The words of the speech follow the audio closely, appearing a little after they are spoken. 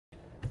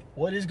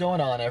What is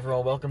going on,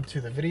 everyone? Welcome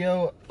to the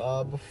video.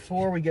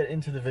 Before we get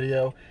into the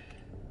video,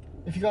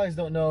 if you guys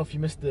don't know, if you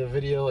missed the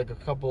video like a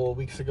couple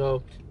weeks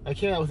ago, I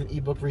came out with an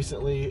ebook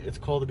recently. It's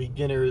called The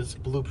Beginner's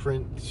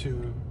Blueprint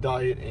to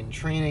Diet and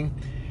Training.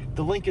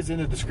 The link is in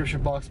the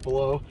description box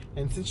below,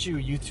 and since you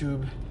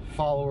YouTube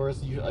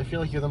followers, I feel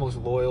like you're the most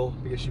loyal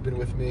because you've been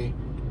with me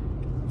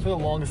for the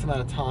longest amount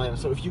of time.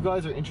 So if you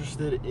guys are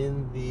interested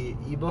in the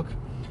ebook,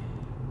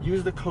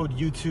 use the code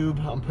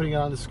YouTube. I'm putting it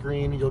on the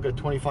screen. You'll get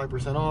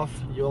 25% off.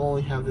 You'll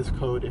only have this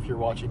code if you're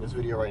watching this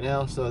video right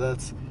now. So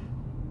that's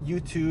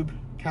YouTube,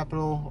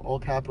 capital, all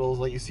capitals,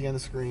 like you see on the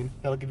screen.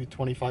 That'll give you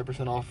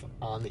 25% off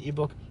on the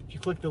ebook. If you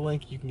click the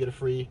link, you can get a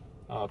free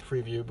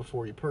preview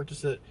before you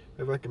purchase it.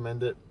 I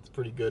recommend it. It's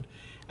pretty good.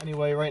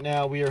 Anyway, right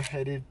now we are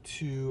headed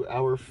to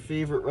our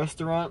favorite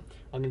restaurant.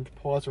 I'm going to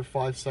pause for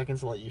 5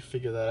 seconds and let you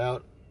figure that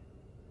out.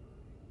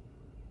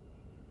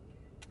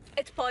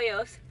 It's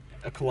Pollos.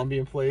 A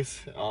Colombian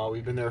place.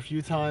 We've been there a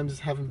few times,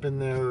 haven't been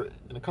there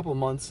in a couple of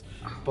months,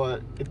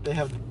 but they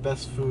have the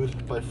best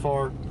food by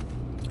far.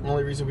 The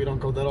only reason we don't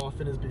go that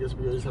often is because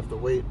we always have to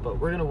wait, but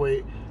we're gonna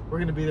wait. We're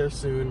gonna be there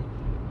soon,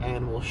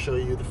 and we'll show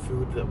you the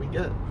food that we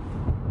get.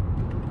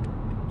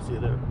 See you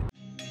there.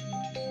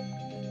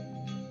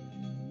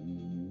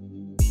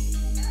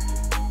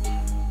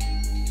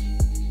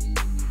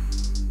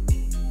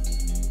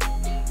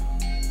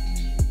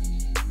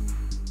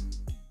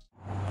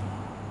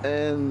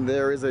 And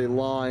there is a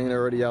line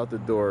already out the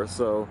door,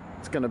 so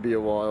it's gonna be a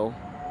while.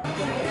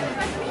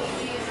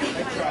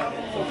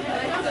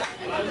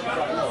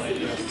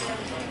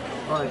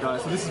 Alright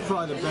guys, so this is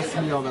probably the best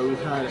meal that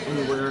we've had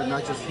anywhere,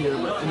 not just here,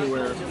 but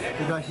anywhere.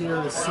 We got here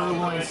a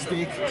sirloin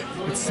steak.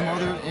 It's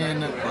smothered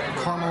in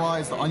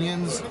caramelized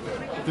onions.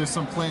 There's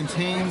some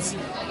plantains,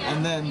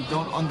 and then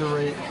don't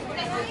underrate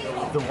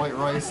the white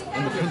rice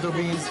and the pinto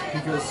beans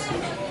because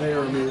they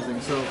are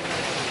amazing. So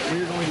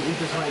we're going to eat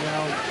this right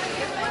now.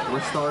 We're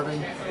starving.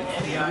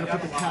 We're gonna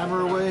put the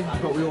camera away,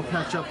 but we will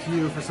catch up to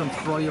you for some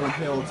froyo and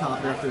Halo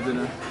Top after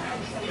dinner.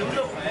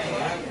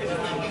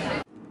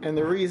 And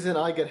the reason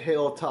I get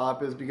Halo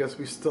Top is because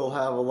we still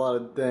have a lot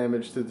of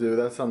damage to do.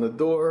 That's on the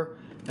door,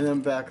 and then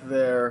back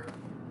there,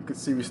 you can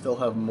see we still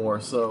have more.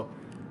 So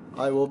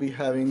I will be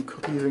having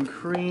cookies and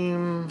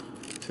cream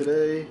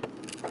today.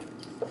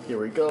 Here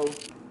we go.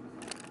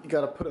 You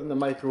gotta put it in the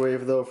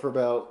microwave though for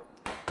about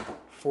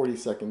 40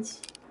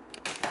 seconds.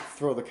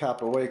 Throw the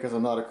cap away because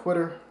I'm not a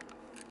quitter.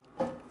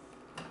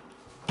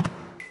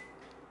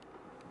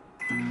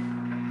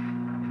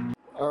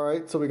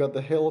 Alright, so we got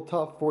the Halo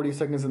Top, 40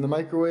 seconds in the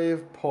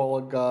microwave.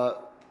 Paula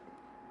got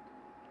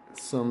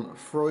some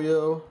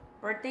froyo.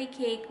 Birthday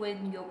cake with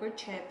yogurt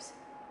chips,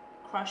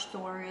 crushed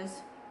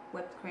Oreos,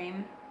 whipped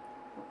cream.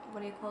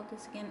 What do you call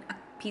this again? A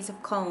piece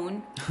of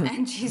cone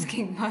and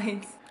cheesecake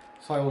bites.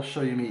 So I will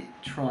show you me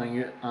trying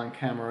it on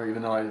camera,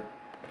 even though I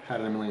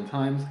had it a million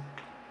times.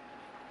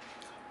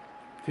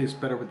 Tastes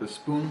better with the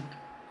spoon.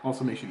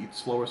 Also makes you eat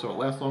slower so it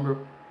lasts longer.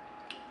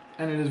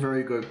 And it is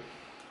very good.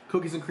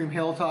 Cookies and cream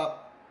Halo Top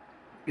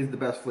is the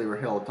best flavor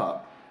Halo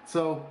Top.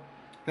 So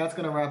that's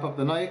gonna wrap up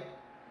the night,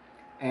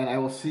 and I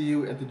will see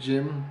you at the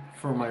gym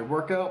for my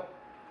workout.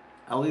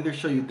 I'll either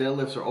show you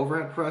deadlifts or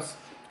overhead press.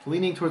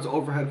 Leaning towards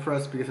overhead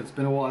press because it's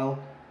been a while.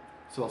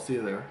 So I'll see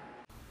you there.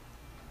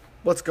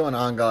 What's going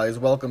on, guys?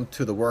 Welcome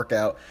to the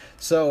workout.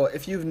 So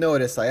if you've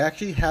noticed, I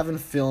actually haven't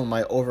filmed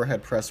my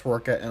overhead press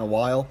workout in a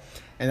while,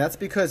 and that's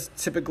because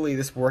typically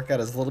this workout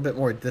is a little bit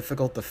more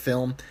difficult to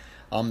film.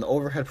 The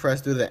overhead press,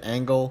 due to the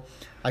angle,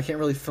 I can't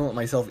really film it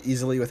myself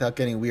easily without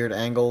getting weird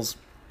angles.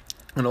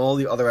 And all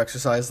the other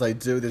exercises I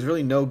do, there's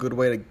really no good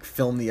way to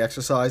film the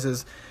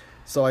exercises.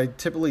 So I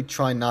typically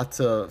try not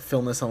to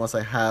film this unless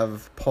I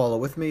have Paula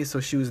with me.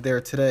 So she was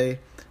there today,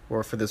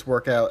 or for this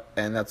workout,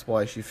 and that's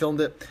why she filmed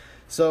it.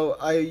 So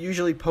I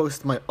usually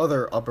post my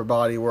other upper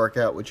body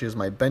workout, which is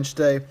my bench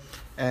day,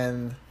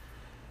 and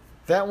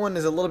that one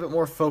is a little bit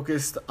more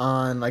focused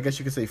on, I guess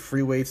you could say,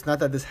 free weights. Not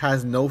that this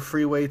has no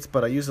free weights,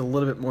 but I use a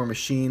little bit more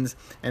machines,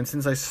 and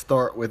since I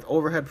start with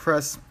overhead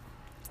press,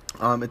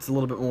 it's a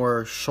little bit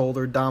more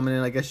shoulder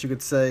dominant, I guess you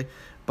could say.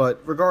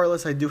 But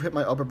regardless, I do hit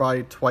my upper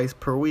body twice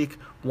per week,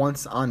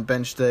 once on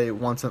bench day,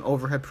 once on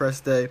overhead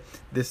press day.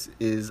 This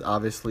is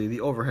obviously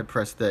the overhead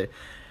press day.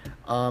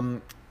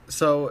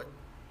 So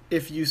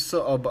if you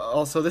saw,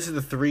 also this is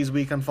the threes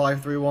week on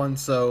 531,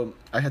 so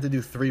I had to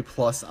do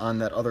 3+ on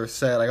that other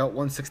set. I got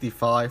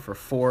 165 for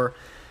 4.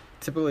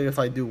 Typically if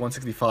I do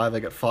 165, I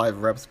get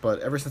 5 reps, but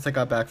ever since I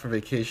got back from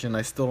vacation,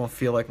 I still don't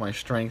feel like my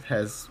strength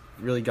has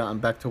really gotten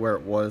back to where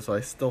it was, so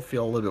I still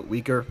feel a little bit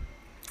weaker.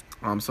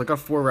 So I got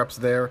 4 reps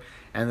there,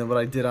 and then what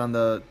I did on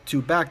the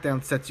 2 back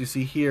down sets you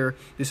see here,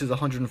 this is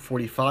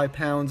 145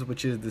 pounds,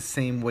 which is the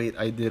same weight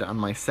I did on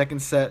my second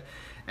set,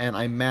 and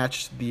I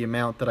matched the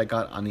amount that I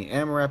got on the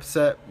AMRAP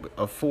set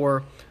of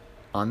 4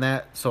 on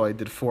that, so I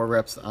did 4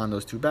 reps on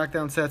those 2 back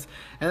down sets.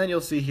 And then you'll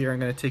see here, I'm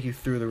going to take you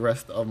through the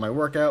rest of my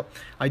workout.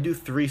 I do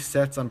 3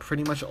 sets on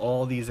pretty much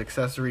all these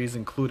accessories,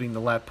 including the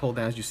lat pull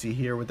downs you see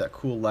here with that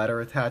cool ladder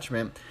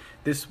attachment.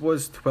 This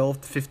was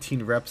 12 to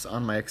 15 reps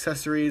on my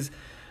accessories.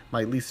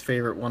 my least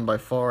favorite one by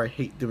far. I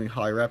hate doing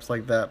high reps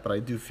like that, but I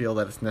do feel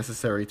that it's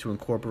necessary to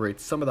incorporate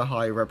some of the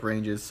high rep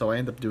ranges, so I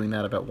end up doing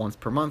that about once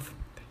per month.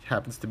 It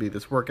happens to be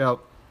this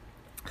workout,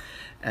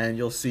 and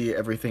you'll see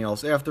everything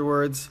else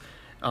afterwards.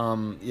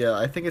 Yeah,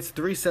 I think it's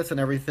 3 sets and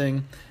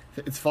everything.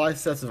 It's 5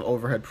 sets of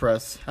overhead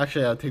press.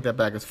 Actually, I'll take that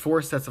back. It's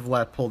 4 sets of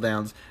lat pull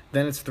downs.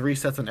 Then it's 3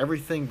 sets on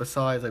everything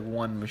besides like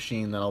one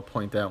machine that I'll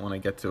point out when I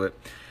get to it.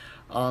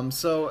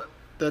 So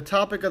the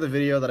topic of the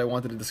video that I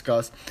wanted to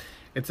discuss,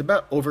 it's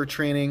about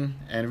overtraining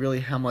and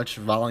really how much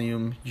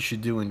volume you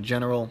should do in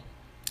general.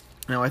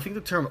 Now, I think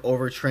the term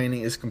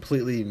overtraining is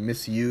completely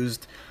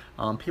misused.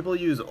 People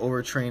use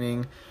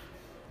overtraining,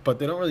 but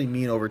they don't really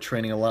mean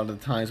overtraining a lot of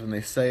the times when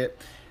they say it.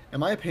 In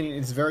my opinion,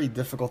 it's very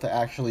difficult to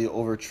actually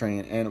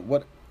overtrain. And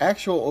what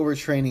actual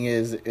overtraining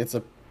is, it's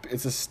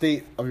a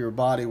state of your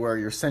body where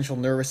your central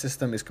nervous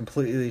system is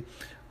completely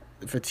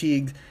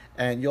fatigued,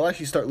 and you'll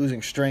actually start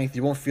losing strength.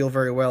 You won't feel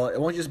very well.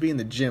 It won't just be in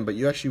the gym, but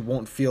you actually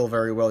won't feel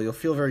very well. You'll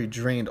feel very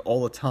drained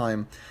all the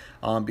time,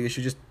 because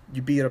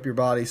you beat up your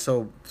body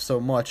so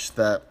much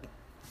that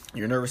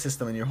your nervous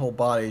system and your whole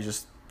body is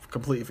just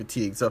completely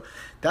fatigued. So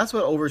that's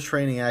what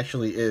overtraining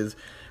actually is.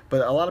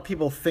 But a lot of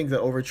people think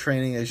that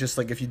overtraining is just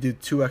like if you do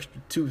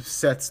 2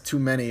 sets too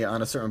many on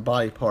a certain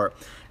body part.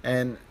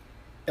 And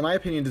in my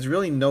opinion, there's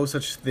really no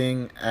such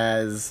thing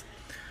as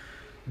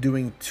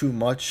doing too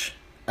much.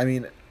 I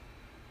mean,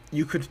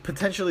 you could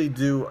potentially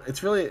do,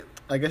 it's really,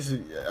 I guess,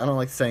 I don't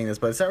like saying this,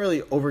 but it's not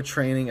really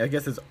overtraining. I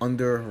guess it's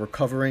under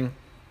recovering.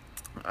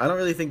 I don't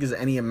really think there's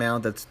any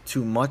amount that's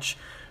too much,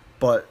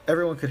 but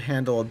everyone could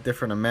handle a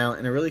different amount,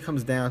 and it really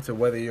comes down to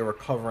whether you're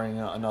recovering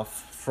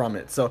enough from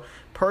it. So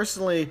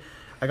personally,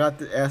 I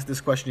got asked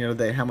this question the other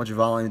day, how much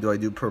volume do I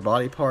do per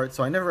body part?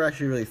 So I never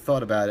actually really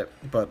thought about it,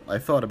 but I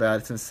thought about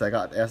it since I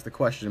got asked the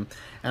question.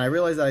 And I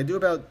realized that I do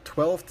about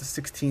 12 to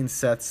 16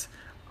 sets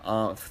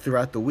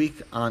throughout the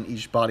week on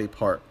each body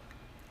part.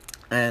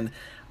 And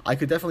I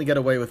could definitely get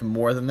away with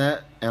more than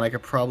that, and I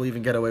could probably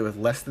even get away with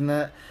less than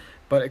that.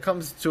 But it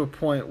comes to a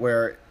point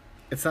where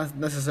it's not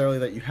necessarily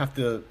that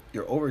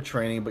you're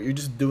overtraining, but you're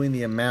just doing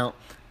the amount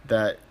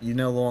that you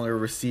no longer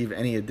receive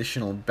any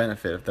additional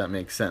benefit, if that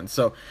makes sense.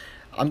 So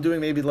I'm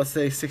doing maybe, let's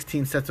say,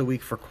 16 sets a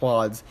week for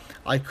quads.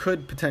 I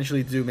could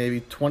potentially do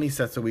maybe 20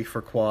 sets a week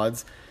for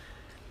quads.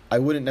 I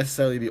wouldn't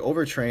necessarily be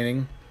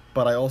overtraining,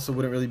 but I also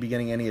wouldn't really be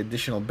getting any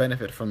additional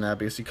benefit from that,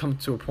 because you come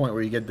to a point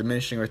where you get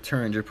diminishing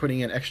returns. You're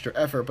putting in extra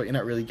effort, but you're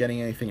not really getting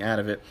anything out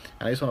of it.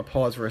 And I just want to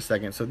pause for a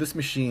second. So this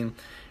machine,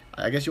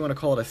 I guess you want to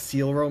call it a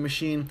seal row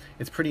machine.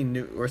 It's pretty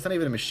new, or it's not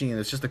even a machine.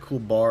 It's just a cool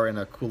bar and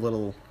a cool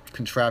little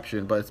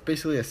contraption, but it's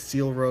basically a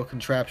seal row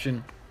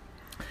contraption.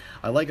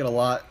 I like it a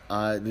lot.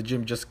 The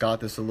gym just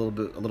got this a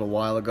little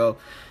while ago.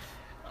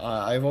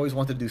 I've always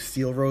wanted to do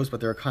seal rows, but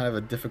they're kind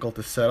of difficult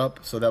to set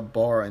up, so that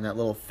bar and that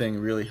little thing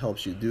really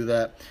helps you do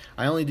that.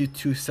 I only do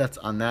 2 sets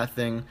on that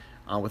thing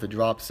with a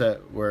drop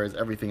set, whereas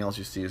everything else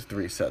you see is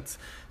 3 sets.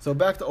 So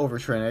back to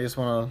overtraining. I just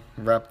want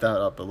to wrap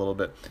that up a little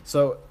bit.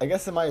 So I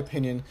guess in my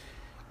opinion,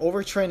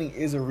 overtraining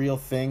is a real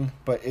thing,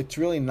 but it's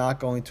really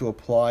not going to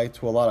apply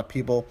to a lot of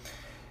people.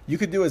 You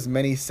could do as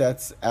many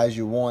sets as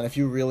you want if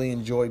you really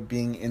enjoy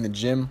being in the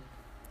gym.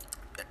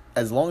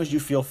 As long as you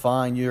feel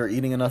fine, you're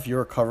eating enough, you're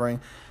recovering,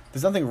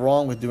 there's nothing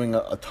wrong with doing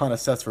a ton of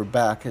sets for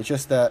back. It's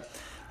just that,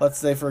 let's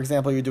say, for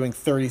example, you're doing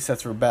 30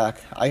 sets for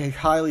back. I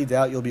highly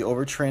doubt you'll be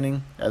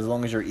overtraining as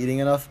long as you're eating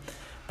enough.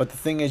 But the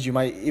thing is, you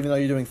might, even though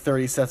you're doing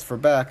 30 sets for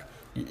back,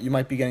 you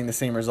might be getting the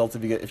same results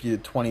if you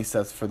did 20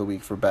 sets for the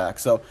week for back.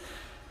 So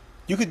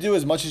you could do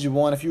as much as you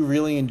want. If you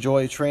really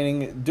enjoy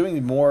training,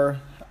 doing more,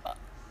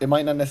 it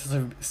might not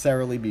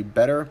necessarily be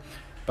better,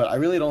 but I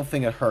really don't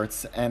think it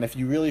hurts. And if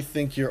you really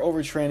think you're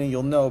overtraining,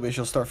 you'll know, because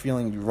you'll start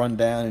feeling run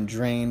down and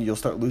drained. You'll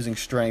start losing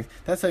strength.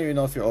 That's how you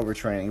know if you're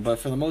overtraining. But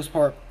for the most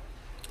part,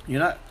 you're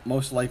not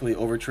most likely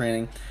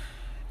overtraining.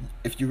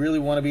 If you really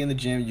want to be in the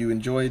gym, you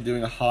enjoy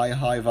doing a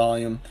high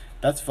volume,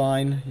 that's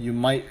fine.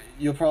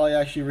 You'll probably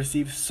actually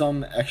receive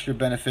some extra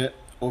benefit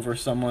over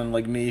someone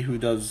like me who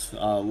does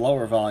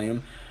lower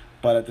volume.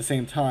 But at the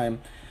same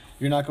time,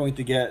 you're not going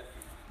to get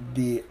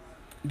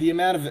the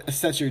amount of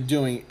sets you're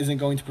doing isn't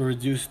going to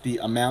produce the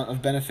amount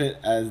of benefit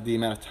as the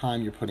amount of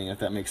time you're putting in, if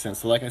that makes sense.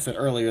 So like I said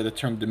earlier, the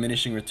term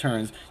diminishing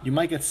returns, you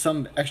might get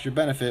some extra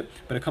benefit,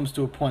 but it comes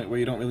to a point where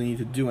you don't really need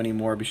to do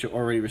anymore because you're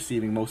already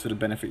receiving most of the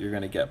benefit you're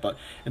going to get. But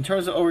in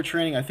terms of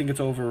overtraining, I think it's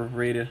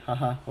overrated.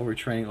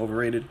 Overtraining,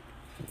 overrated.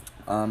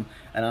 And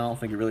I don't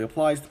think it really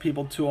applies to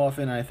people too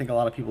often. And I think a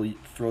lot of people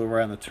throw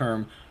around the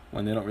term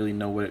when they don't really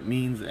know what it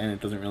means, and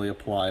it doesn't really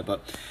apply.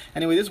 But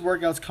anyway, this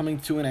workout's coming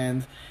to an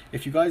end.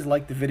 If you guys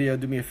liked the video,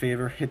 do me a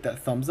favor, hit that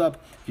thumbs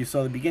up. If you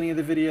saw the beginning of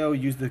the video,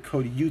 use the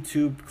code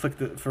YouTube,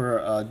 click for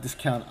a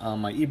discount on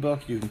my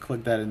ebook. You can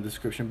click that in the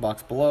description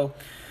box below.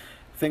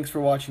 Thanks for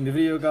watching the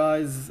video,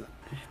 guys.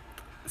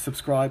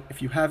 Subscribe if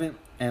you haven't,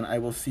 and I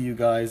will see you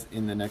guys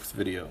in the next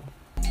video.